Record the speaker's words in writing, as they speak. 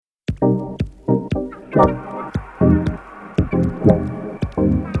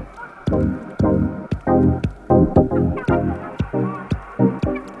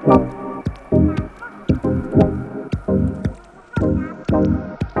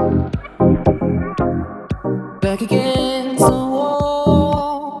back against the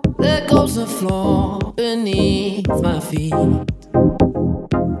wall. There goes the floor beneath my feet.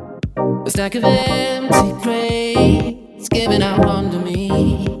 A stack of empty crates giving out under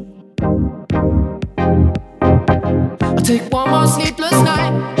me. I'll take one more sleepless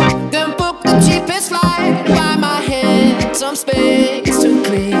night, then book the cheapest flight, buy my head some space to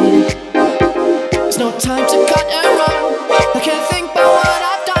clear. There's no time to cut and run. I can't think about what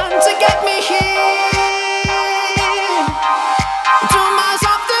I've done to get me here. 2 miles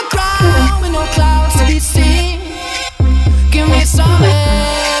off the ground with no clouds to be seen. Give me some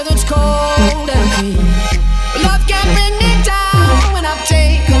air that's cold and clean. Love can't bring me down when I've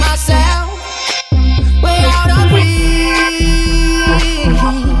taken myself way out of reach.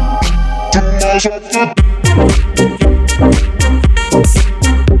 2 miles off the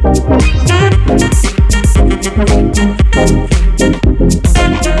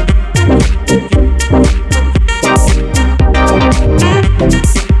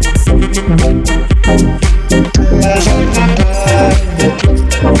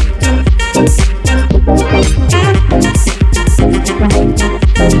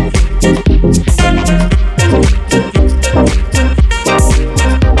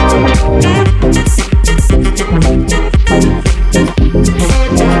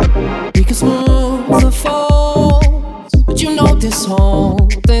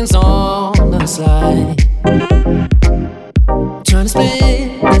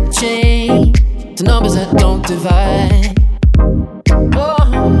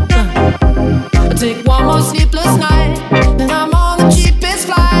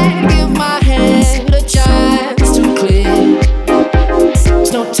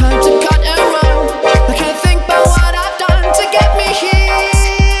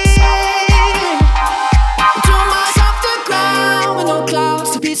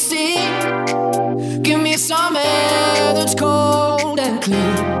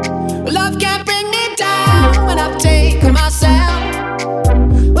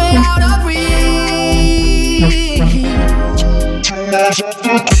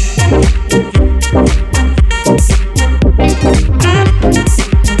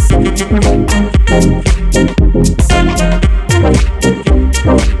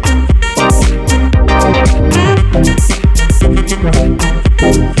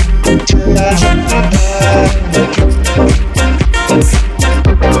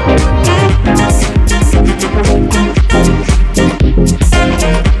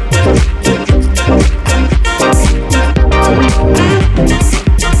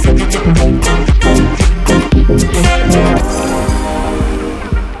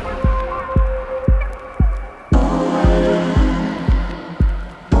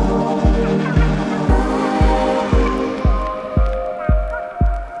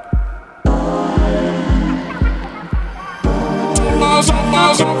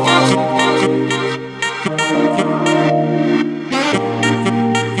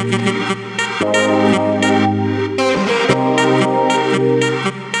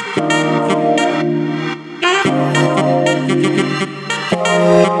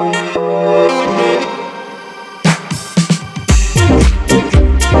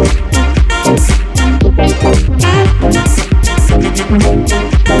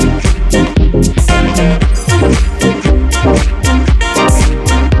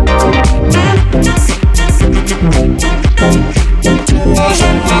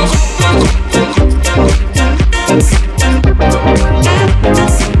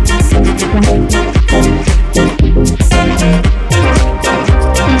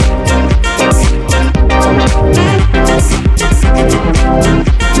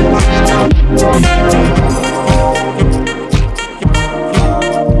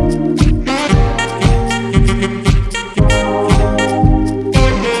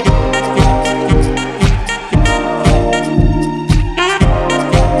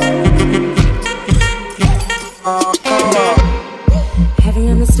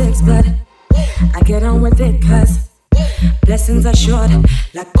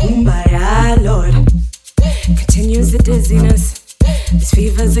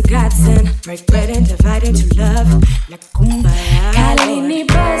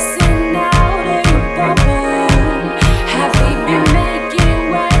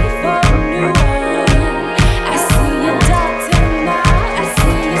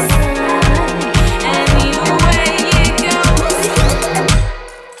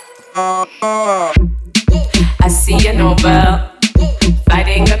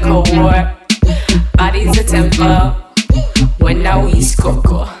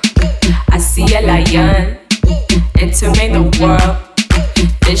lion entering the world,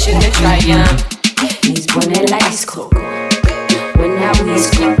 vision to triumph. He's Ponela is coco. When I is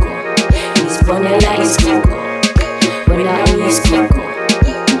coco. Is ponela is coco. When I is coco.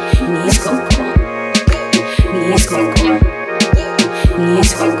 Ni is coco. Ni is coco. Ni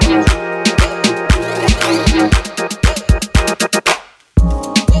is coco.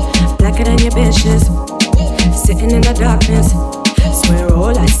 Blacker than your bitches. Sitting in the darkness. Swear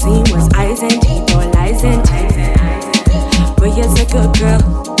all I seen was eyes and teeth, all eyes and teeth. But you're a good girl.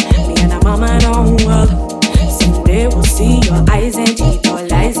 Me and I'm on my own world. Someday we'll see your eyes and teeth,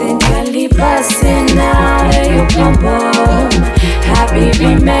 all eyes and teeth. Belly busting out of your bubble. Happy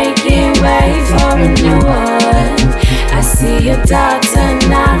be making way for a new one. I see your daughter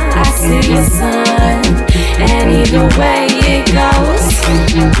now, I see your son. And either way it goes.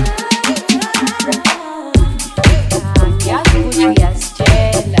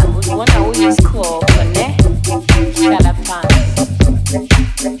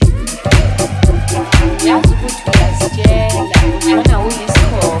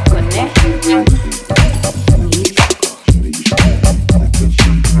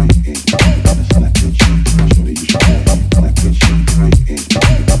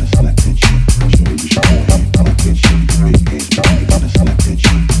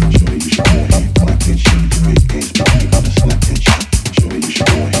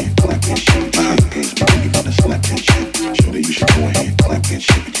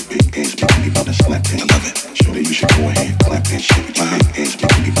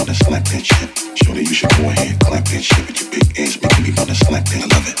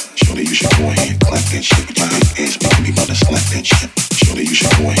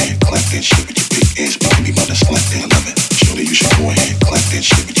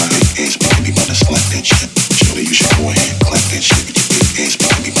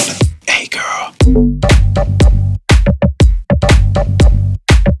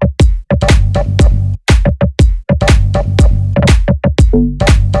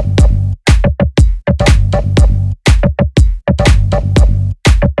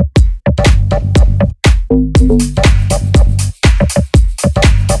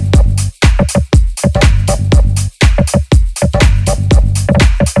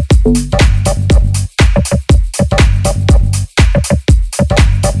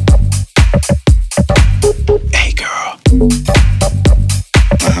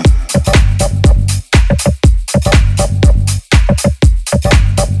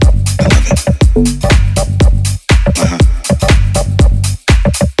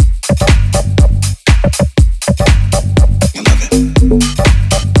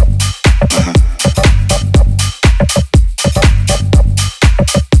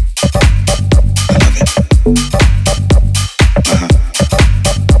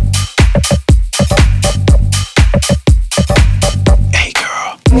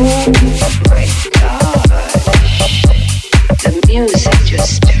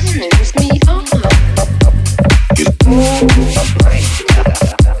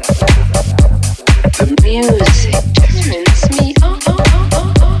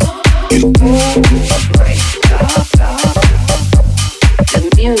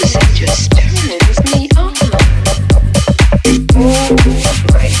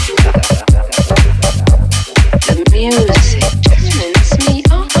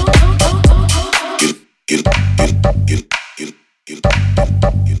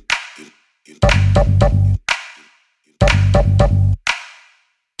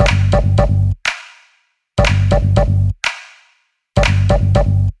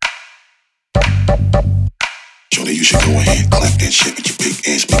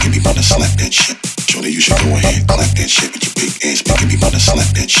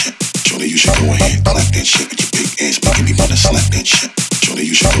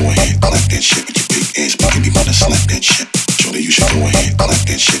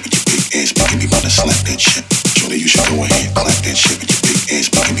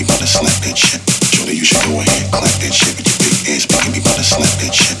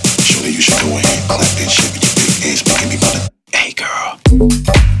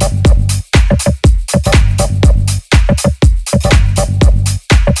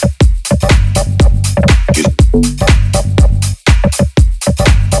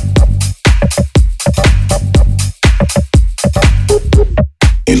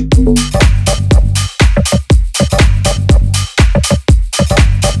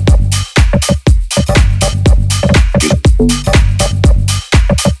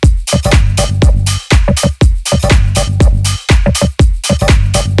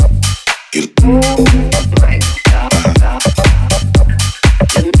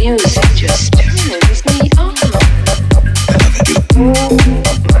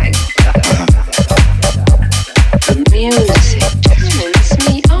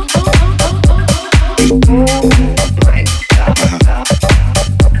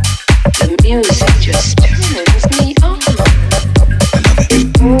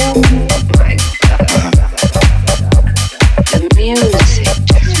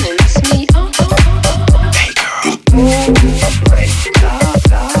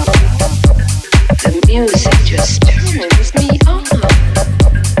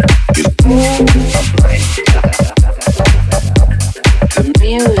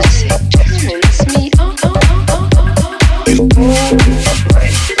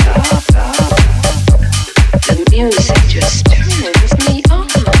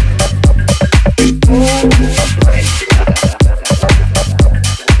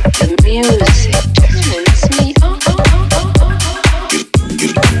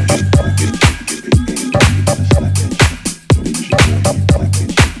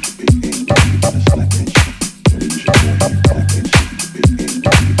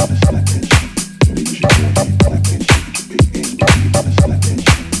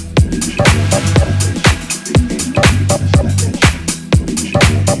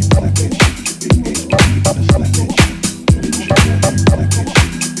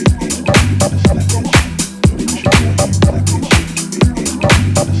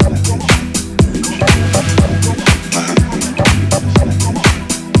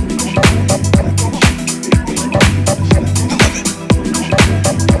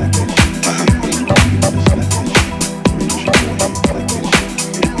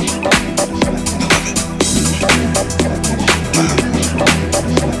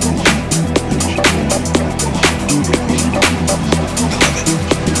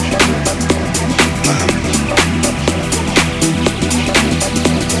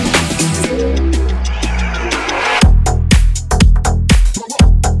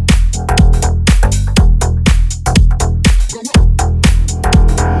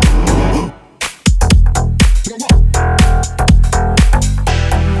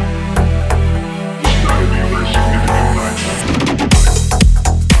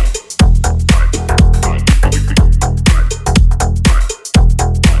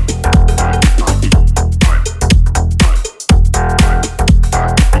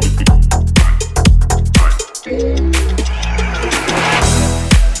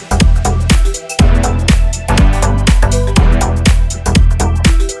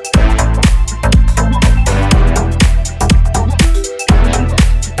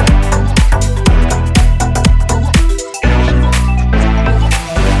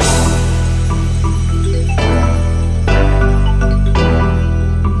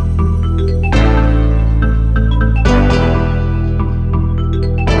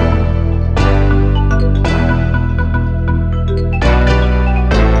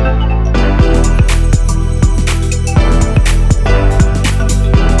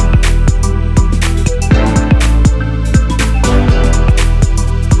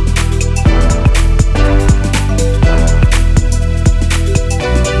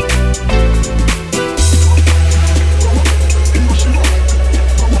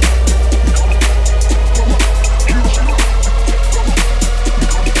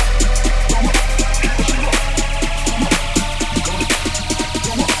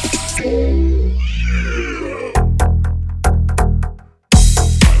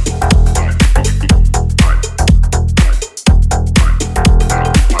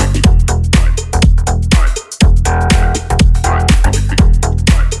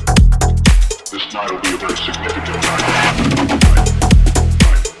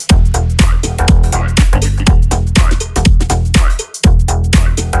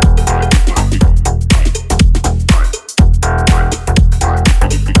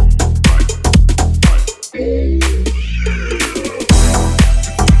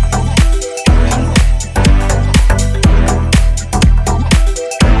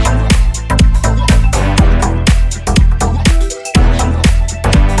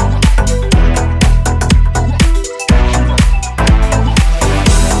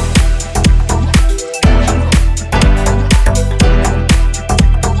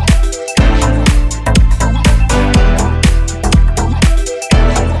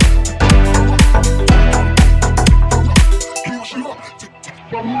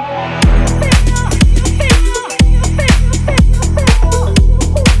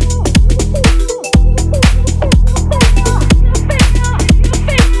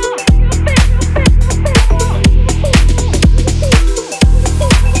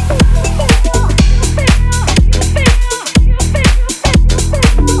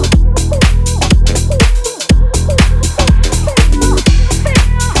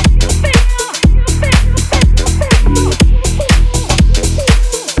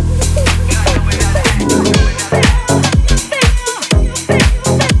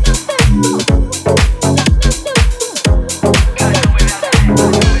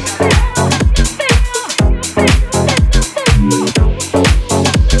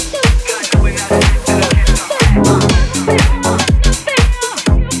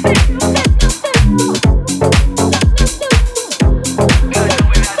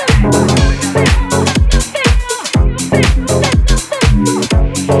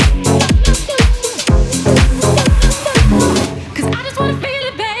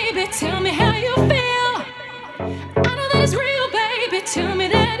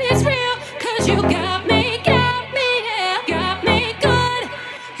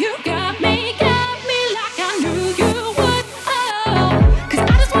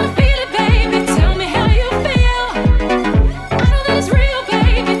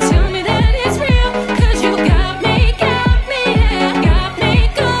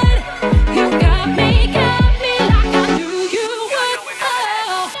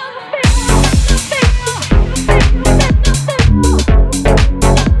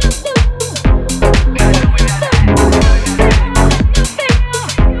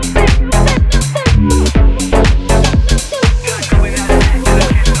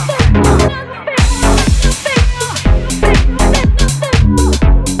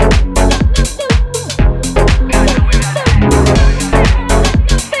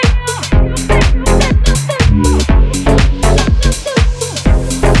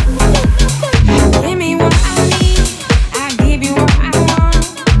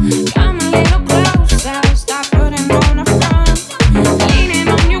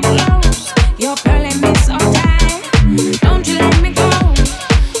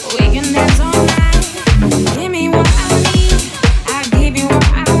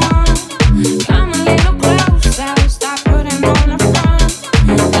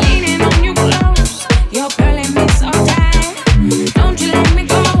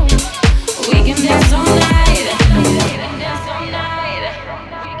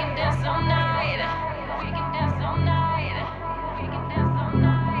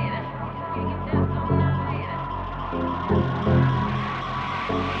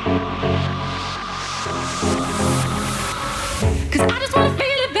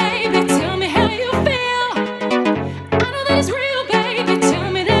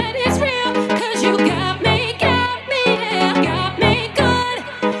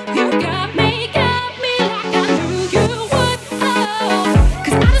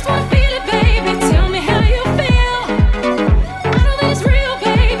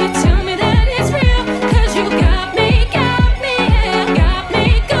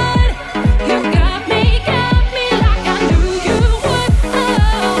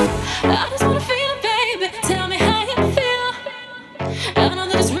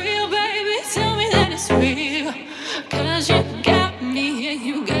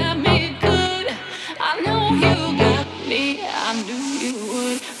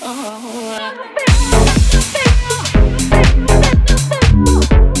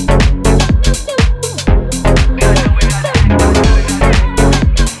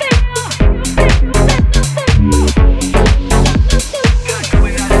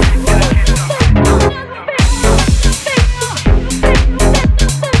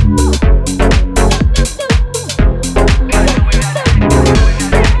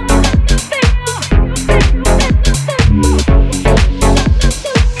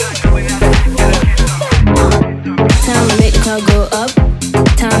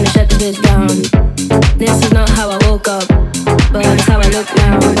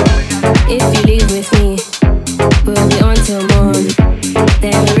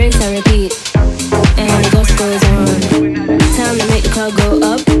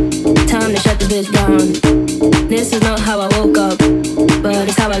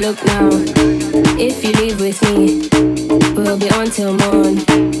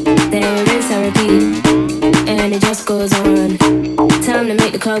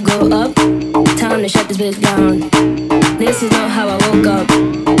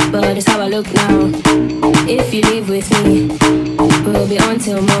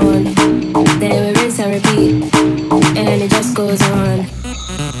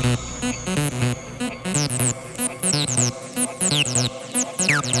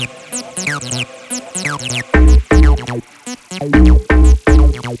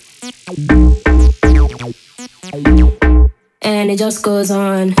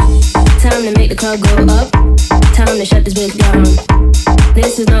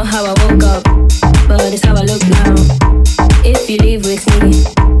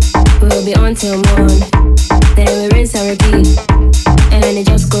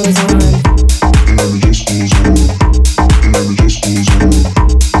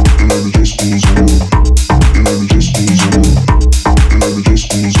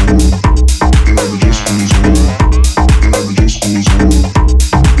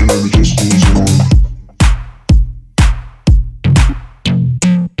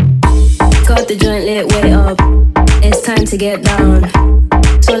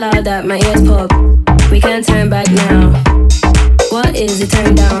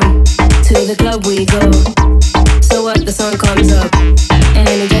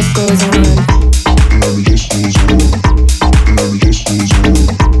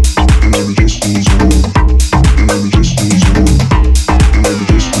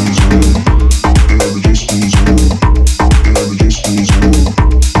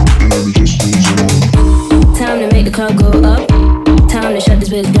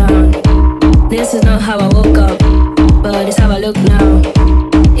 bitch down. This is not how I woke up, but it's how I look now.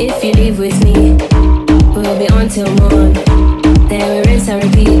 If you leave with me, we'll be on till morn. Then we rinse and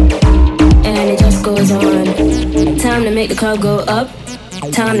repeat, and it just goes on. Time to make the club go up,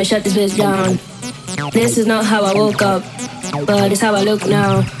 time to shut this bitch down. This is not how I woke up, but it's how I look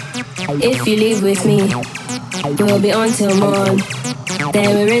now. If you leave with me, we'll be on till morn.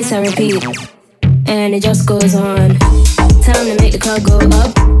 Then we rinse and repeat, and it just goes on. Time to make the club go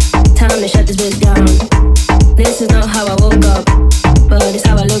up, time to shut this bitch down. This is not how I woke up, but it's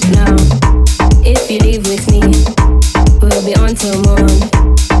how I look now. If you leave with me, we'll be on till morn.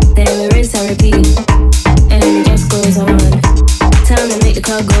 Then we rinse and repeat, and it just goes on. Time to make the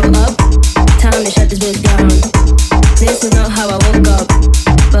club go up, time to shut this bitch down. This is not how I woke up,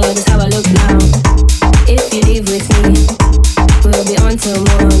 but it's how I look now. If you leave with me, we'll be on till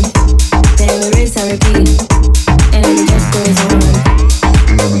morn. Then we rinse and repeat, and it just goes on. And it just goes on. And it just goes on. And it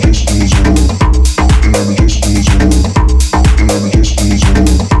just goes on. And it just goes on.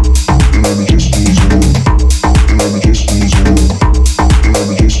 And it just goes on. And it just goes on. And it just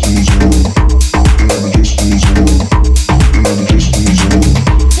goes on. And it just goes on.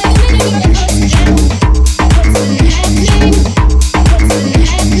 Take a minute to put it down. What's been happening? What's been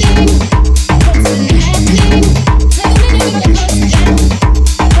happening? What's been happening? Take a minute to put it down.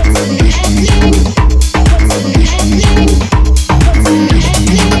 What's been happening? What's been happening?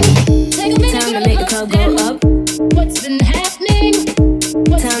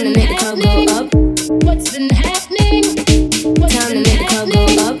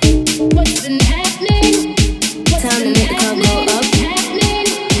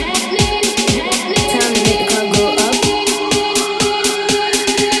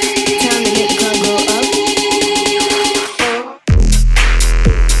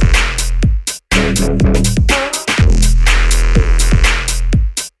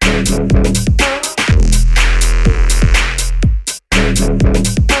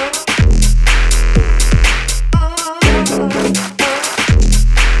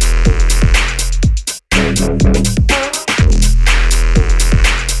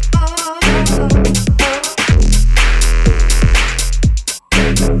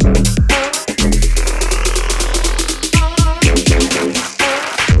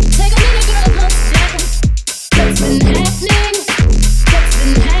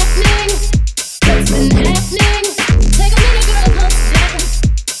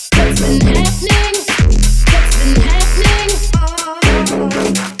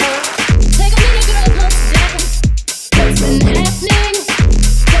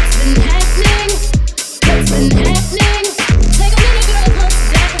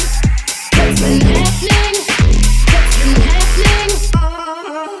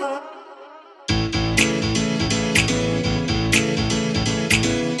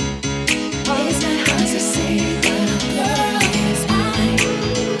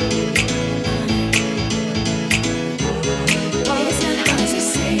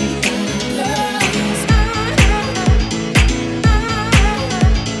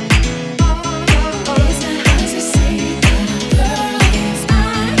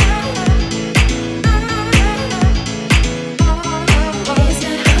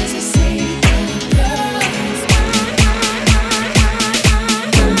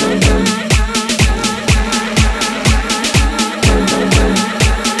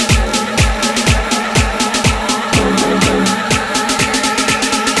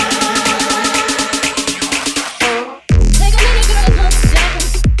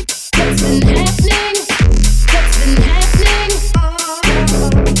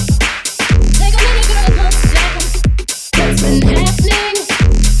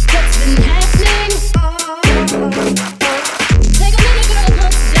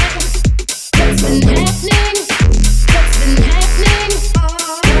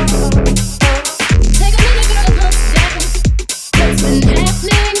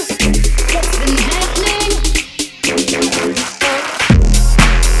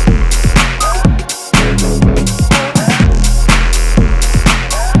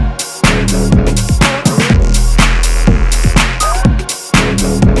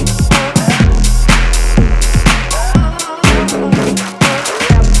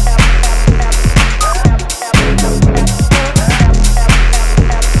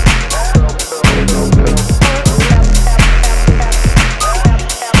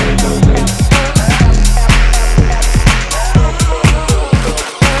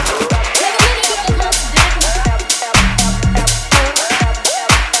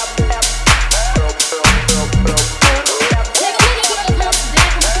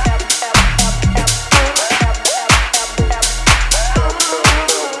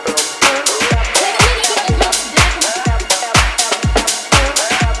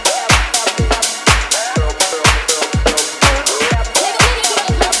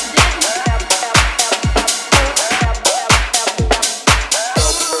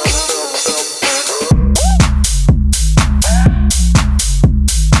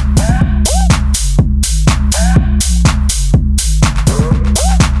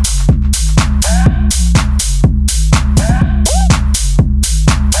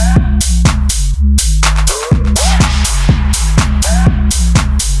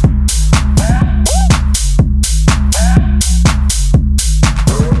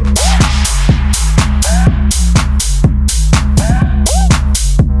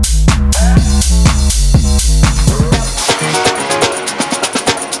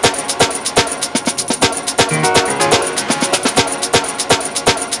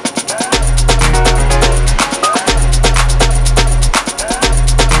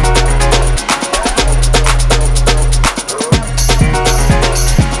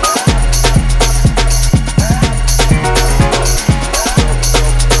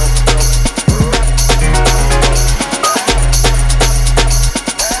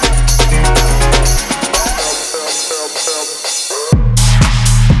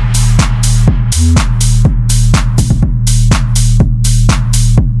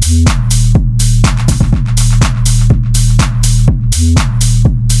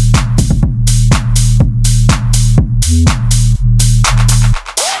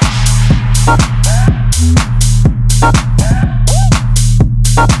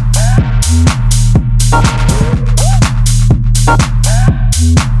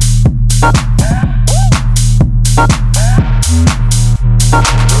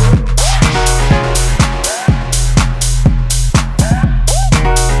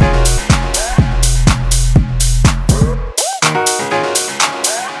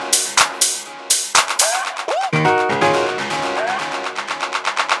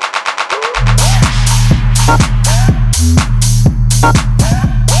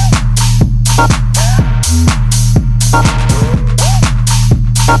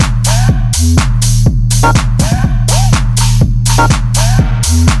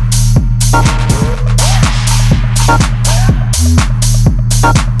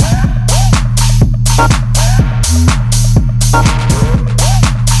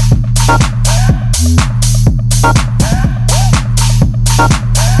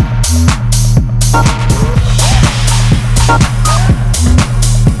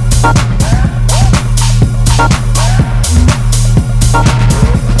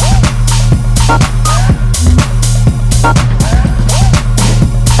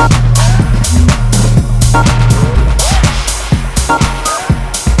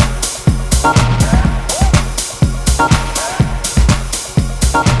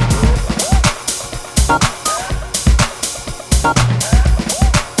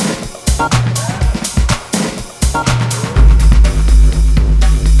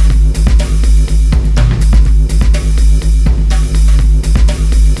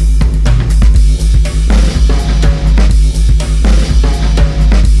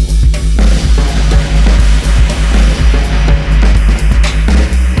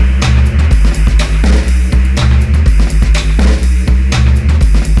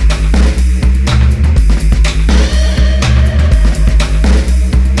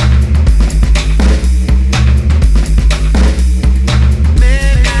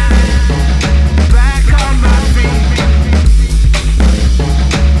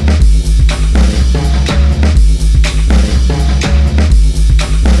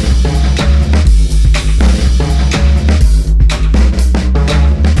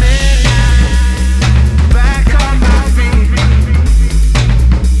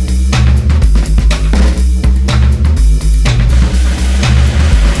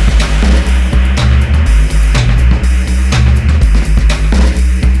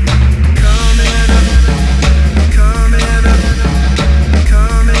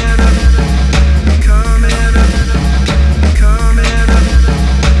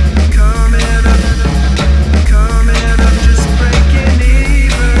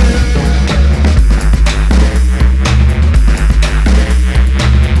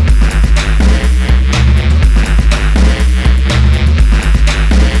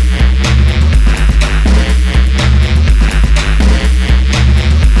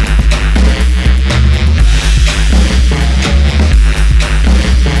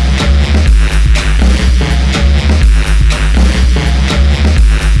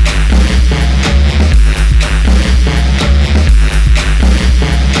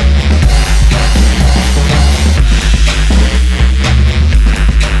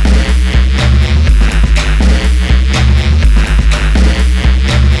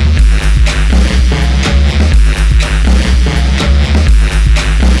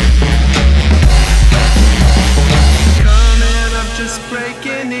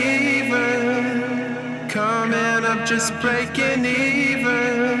 breaking even. Coming up, just breaking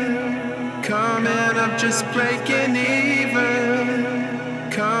even. Coming up, just breaking even.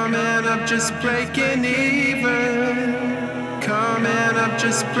 Coming up, just breaking even. Coming up,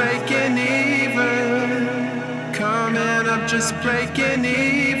 just breaking even. Coming up, just breaking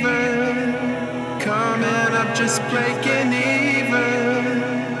even. Coming up, just breaking even.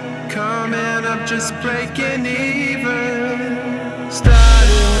 Coming up, just breaking even.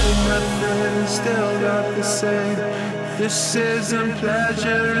 Started with nothing, still got the same. This isn't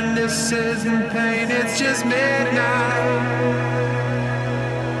pleasure and this isn't pain, it's just midnight.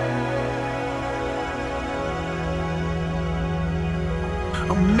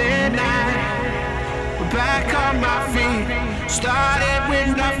 Midnight, back on my feet. Started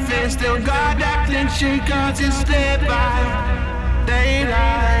with nothing, still got that clean sheet, 'cause it's lit by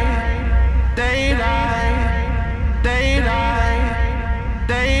daylight, daylight, daylight,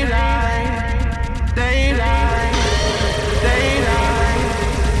 daylight, daylight, daylight,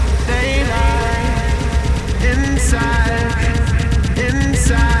 daylight. Inside,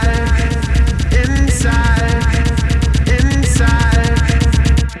 inside, inside, inside.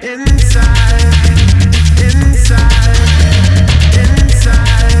 Inside, inside, inside, inside,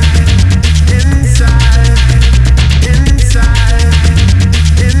 inside, inside,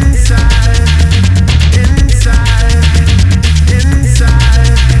 inside.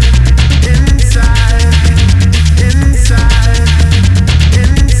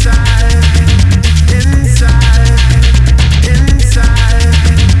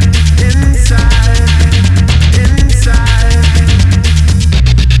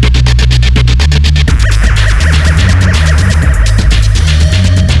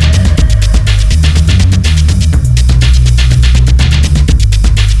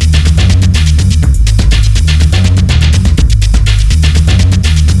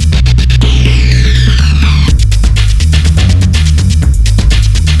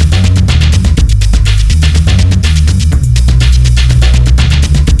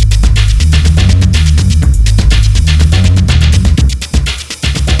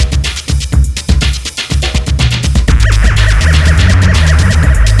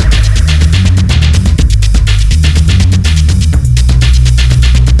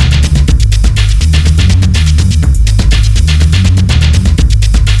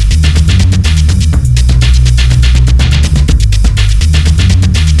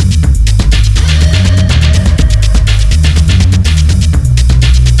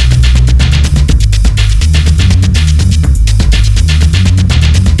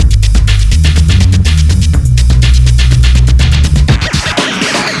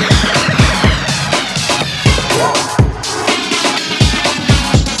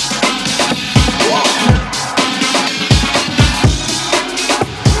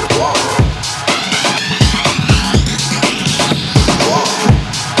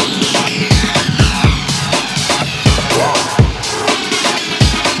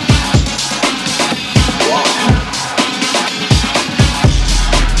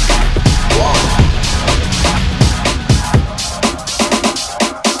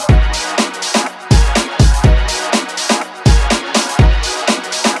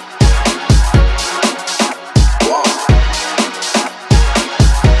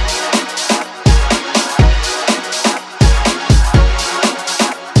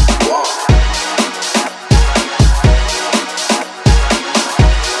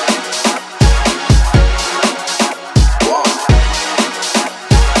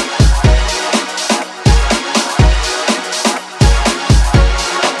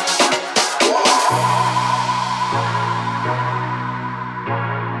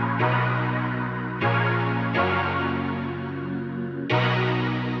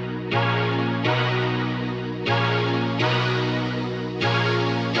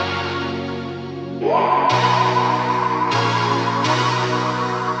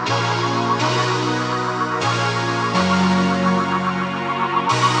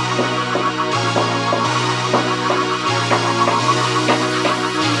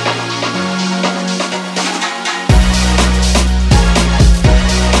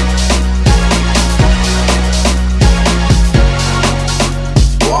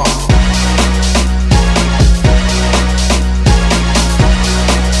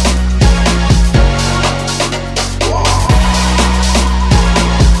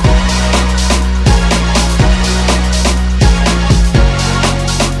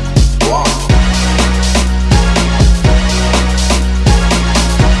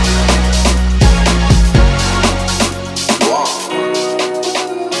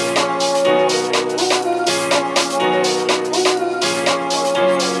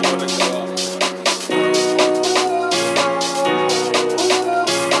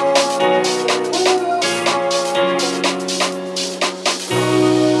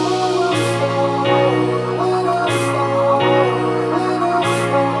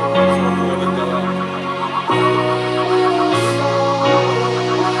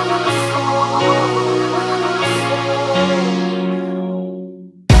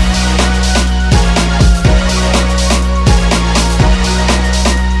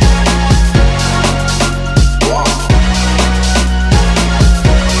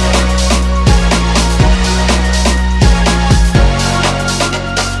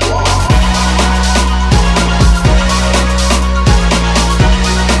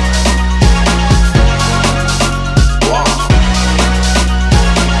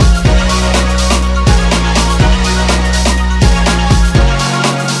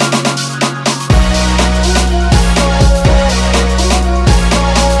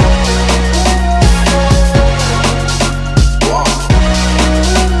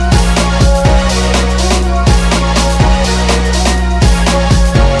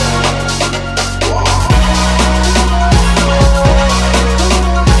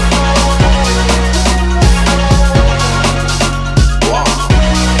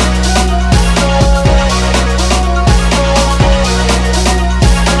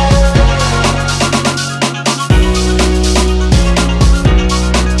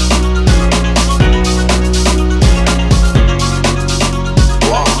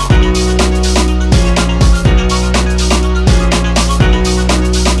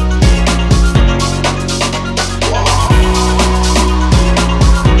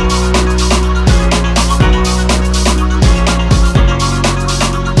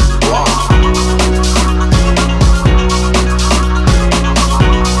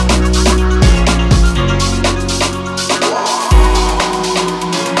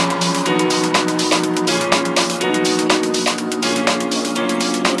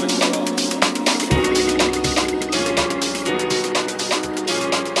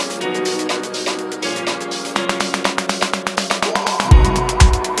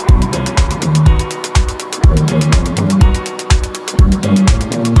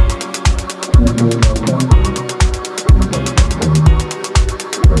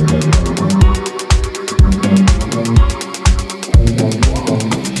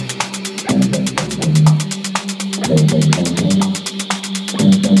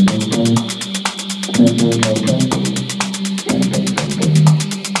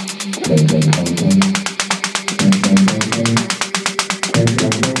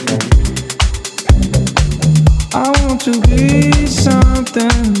 to be something.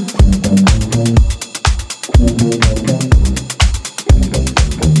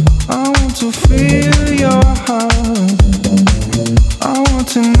 I want to feel your heart. I want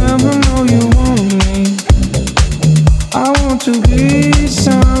to never know you want me. I want to be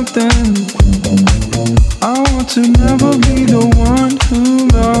something. I want to never be the one who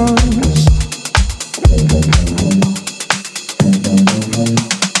lost.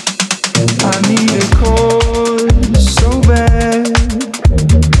 I need a cause so bad.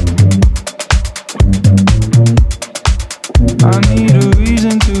 I need a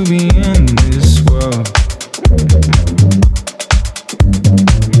reason to be in this world.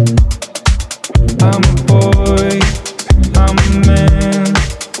 I'm a boy, I'm a man.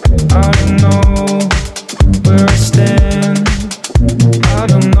 I don't know where I stand. I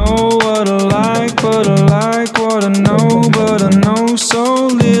don't know what I like, but I like what I know. But I know so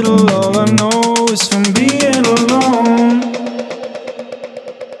little, all I know is from being alone.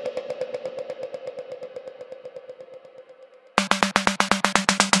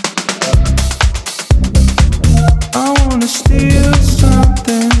 I wanna steal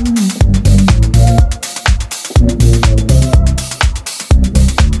something.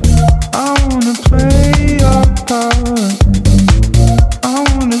 I wanna play your part. I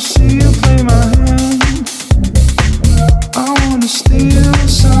wanna see you play my hand. I wanna steal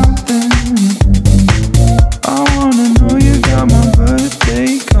something. I wanna know you got my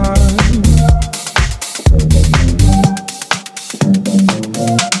birthday card.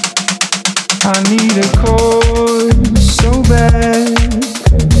 I need a chord so bad.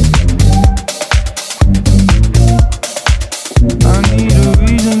 I need a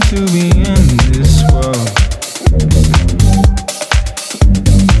reason to be in this world.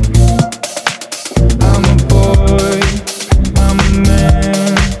 I'm a boy, I'm a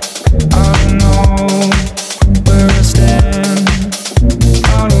man. I don't know where I stand.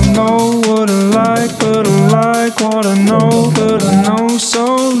 I don't know what I like, but I like what I know. But I know so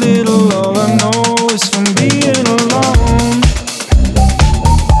little, all I know is from being alone.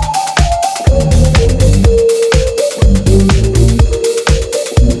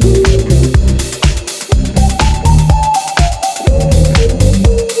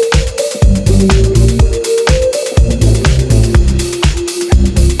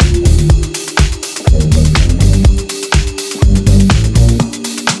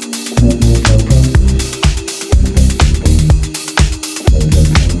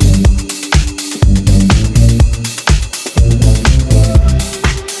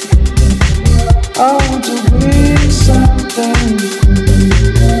 I want to be something.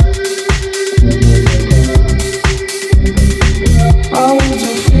 I want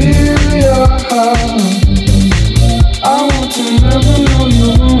to feel your heart. I want to never know you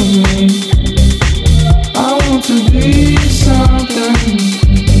want me. I want to be something.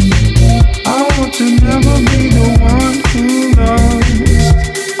 I want to never be the one who lost.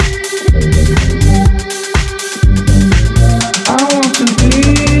 I want to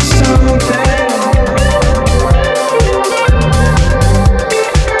be something.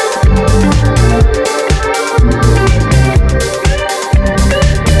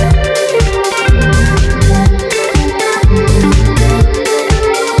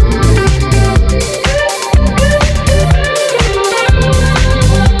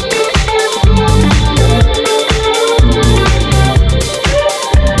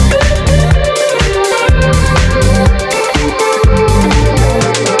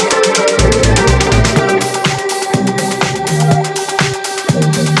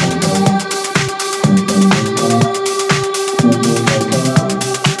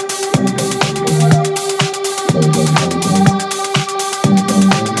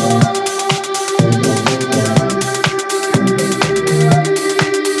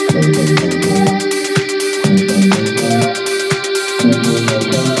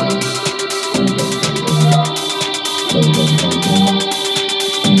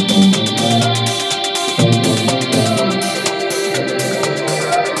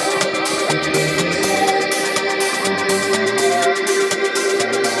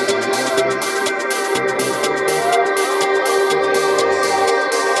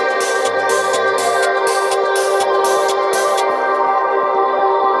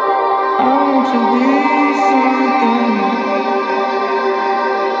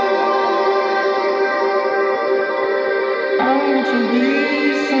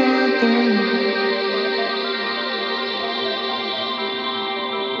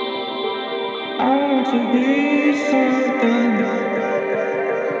 To be something.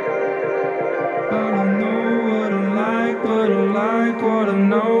 I don't know what I like, but I like what I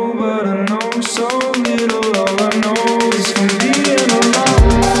know.